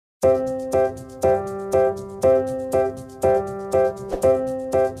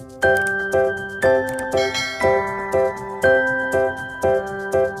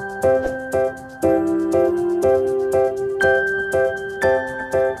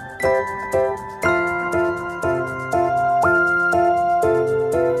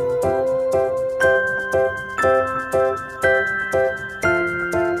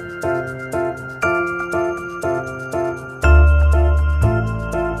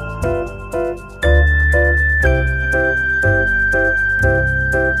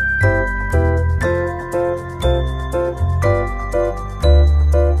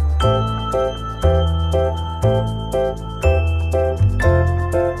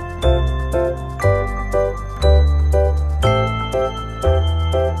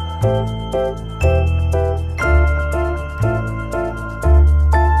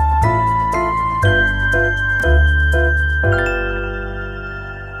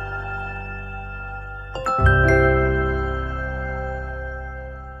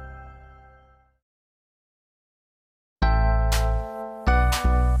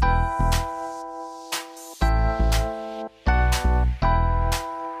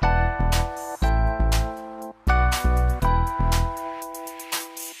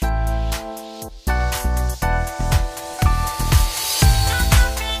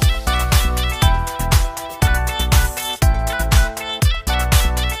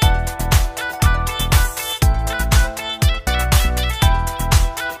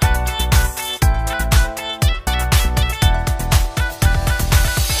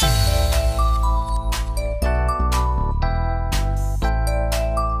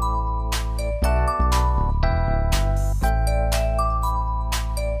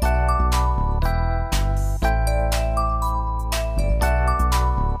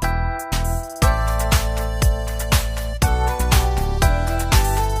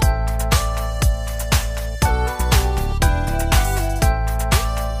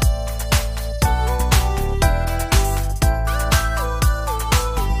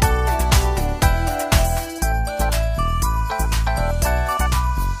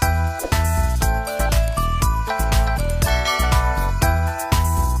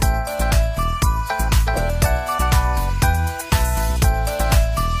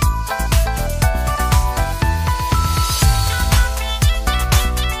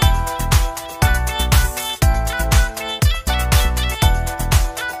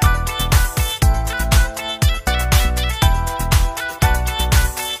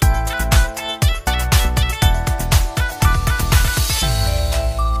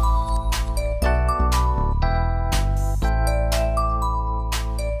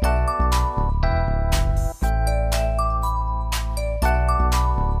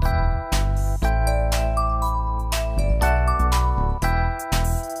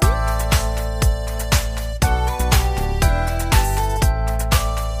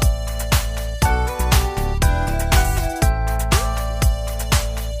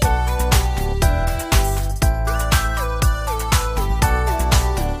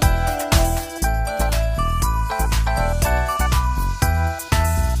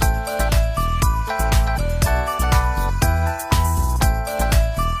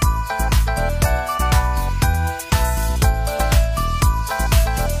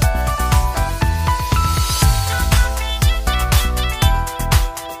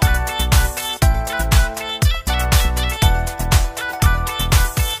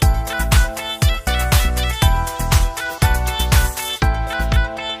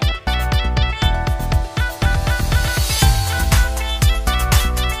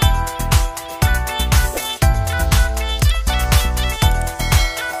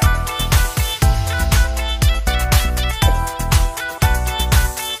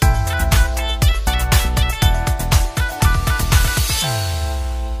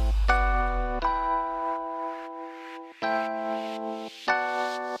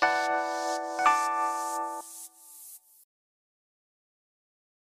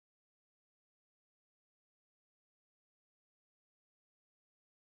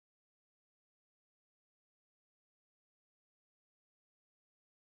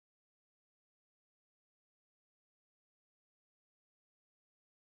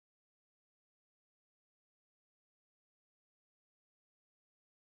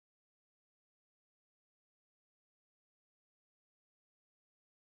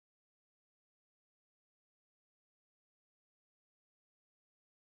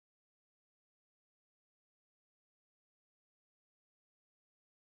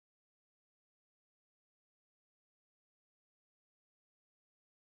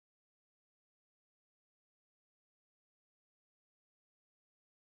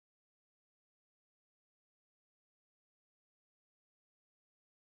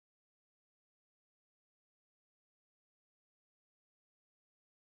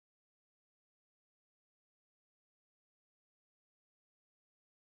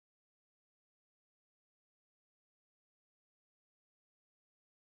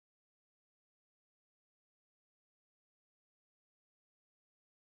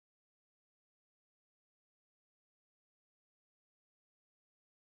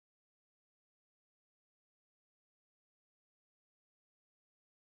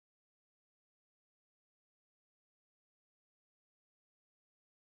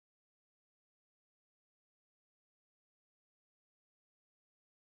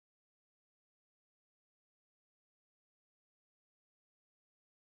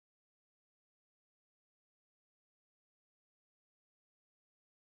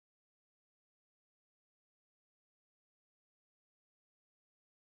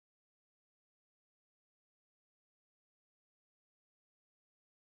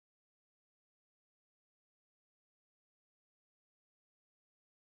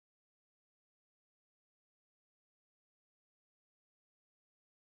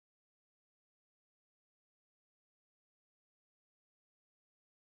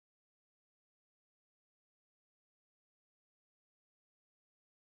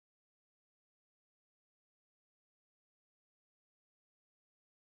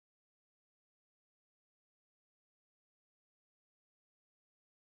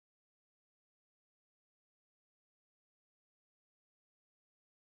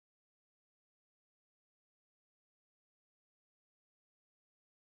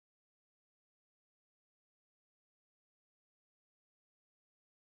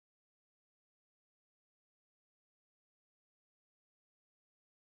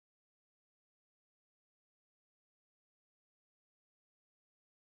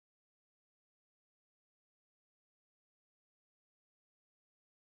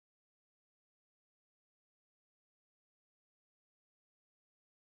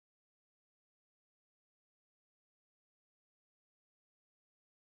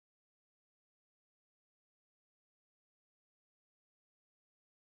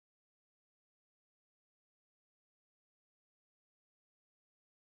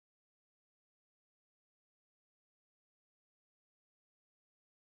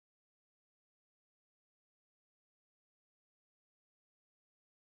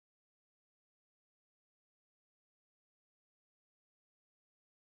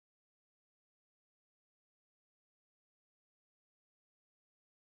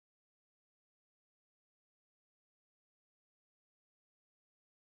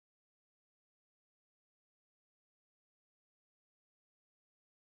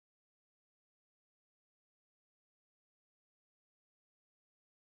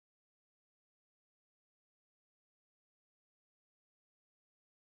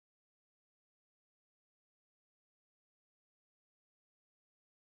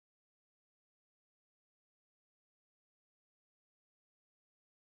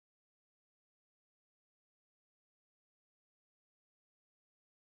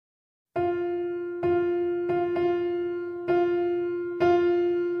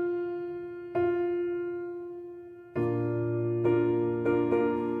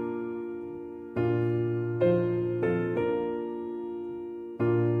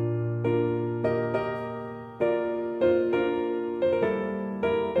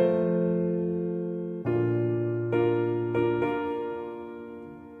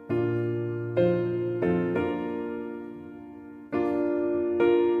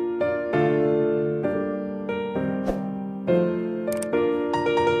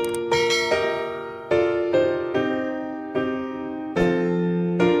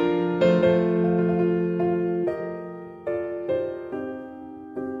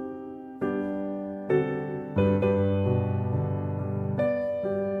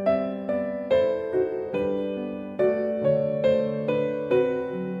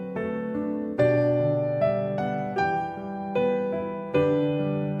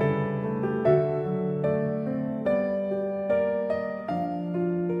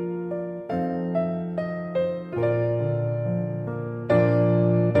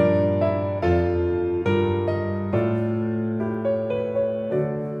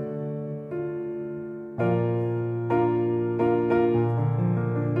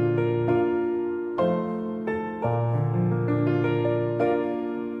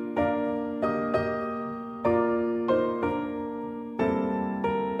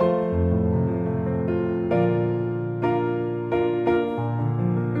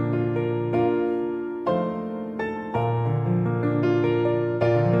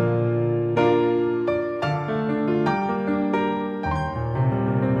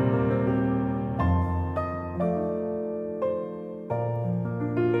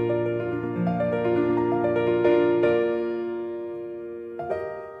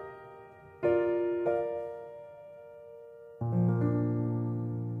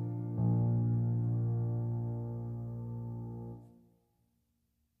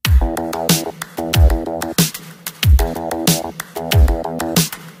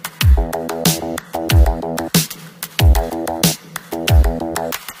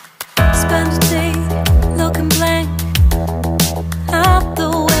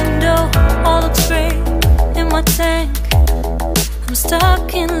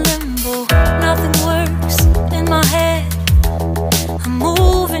in limbo, nothing works in my head. I'm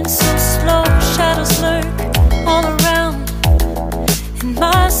moving so slow, shadows lurk all around in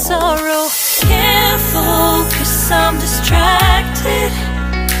my sorrow. Can't focus, I'm distracted,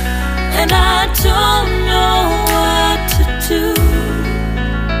 and I don't know what to do.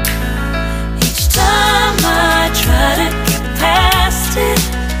 Each time I try to get past it,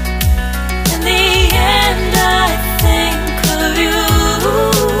 in the end I think of you.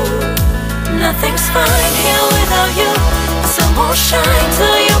 Nothing's fine here without you. The sun won't shine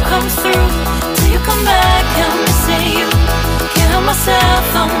till you come through, till you come back. I'm missing you. Can't help myself,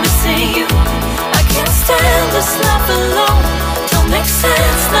 I'm missing you. I can't stand this life alone. Don't make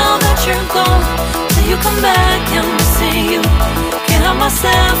sense now that you're gone. Till you come back, I'm missing you. Can't help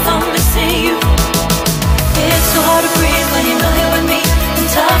myself, I'm missing you. It's so hard to breathe when you're not here with me, and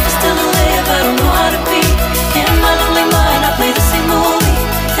tough is still to live, I don't know how to be. In my lonely mind, I play the same movie.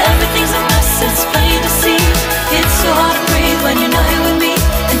 Everything's a mess, it's plain to see. It's so hard to breathe when you're not here with me,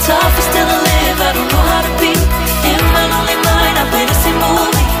 and tough is still to live, I don't know how to be. In my lonely mind, I play the same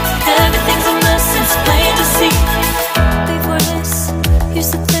movie. Everything's a mess, it's plain to see. Before this,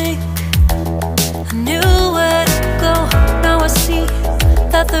 used to think I knew where to go. Now I see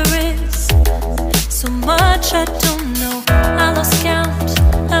that there is so much I don't know. I lost count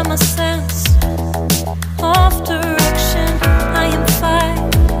at my sense of direction. I am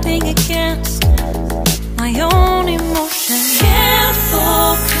fighting against my own emotion. Can't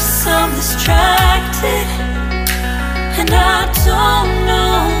focus, I'm distracted, and I don't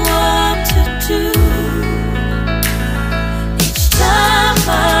know what to do. Each time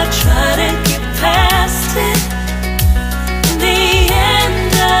I try to get past it, in the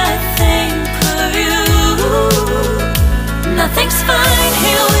end I think of you. Nothing's fine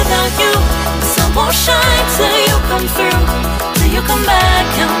here without you. The sun won't shine till you come through, till you come back.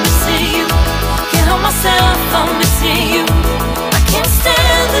 I'm missing you. Can't help myself, I'm missing you. I can't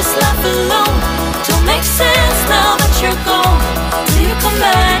stand this life alone. Don't make sense now that you're gone. Till you come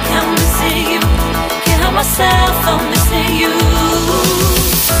back, I'm missing you. Can't help myself, I'm missing you.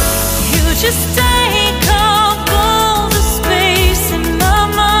 You just take up all the space in my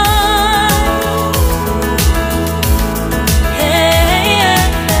mind. Hey,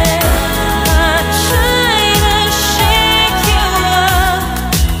 I try to shake you up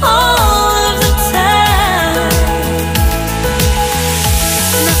all of the time.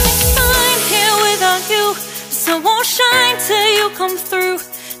 Nothing's fine here without you. The sun won't shine till you come through,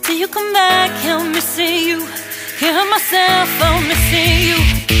 till you come back. I'm missing you. Can't help myself, I'm missing you.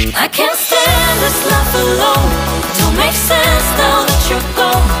 I can't stand this life alone. Don't make sense now that you're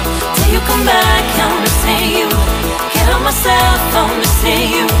gone. Till you come back, I'm missing you. Can't help myself, I'm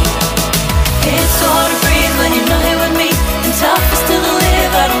missing you. It's so hard to breathe when you're not here with me, and tough is still to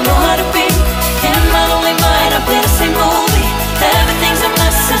live, I don't know how to be. In my lonely mind, I play the same movie. Everything's a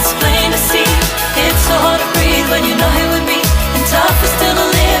mess, it's plain to see. It's so hard to breathe when you're not here with me, and tough is still to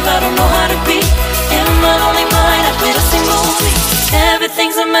live, I don't know how to be. In my lonely mind, I play the same movie.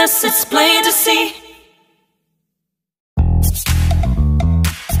 Everything's a mess, it's plain to see.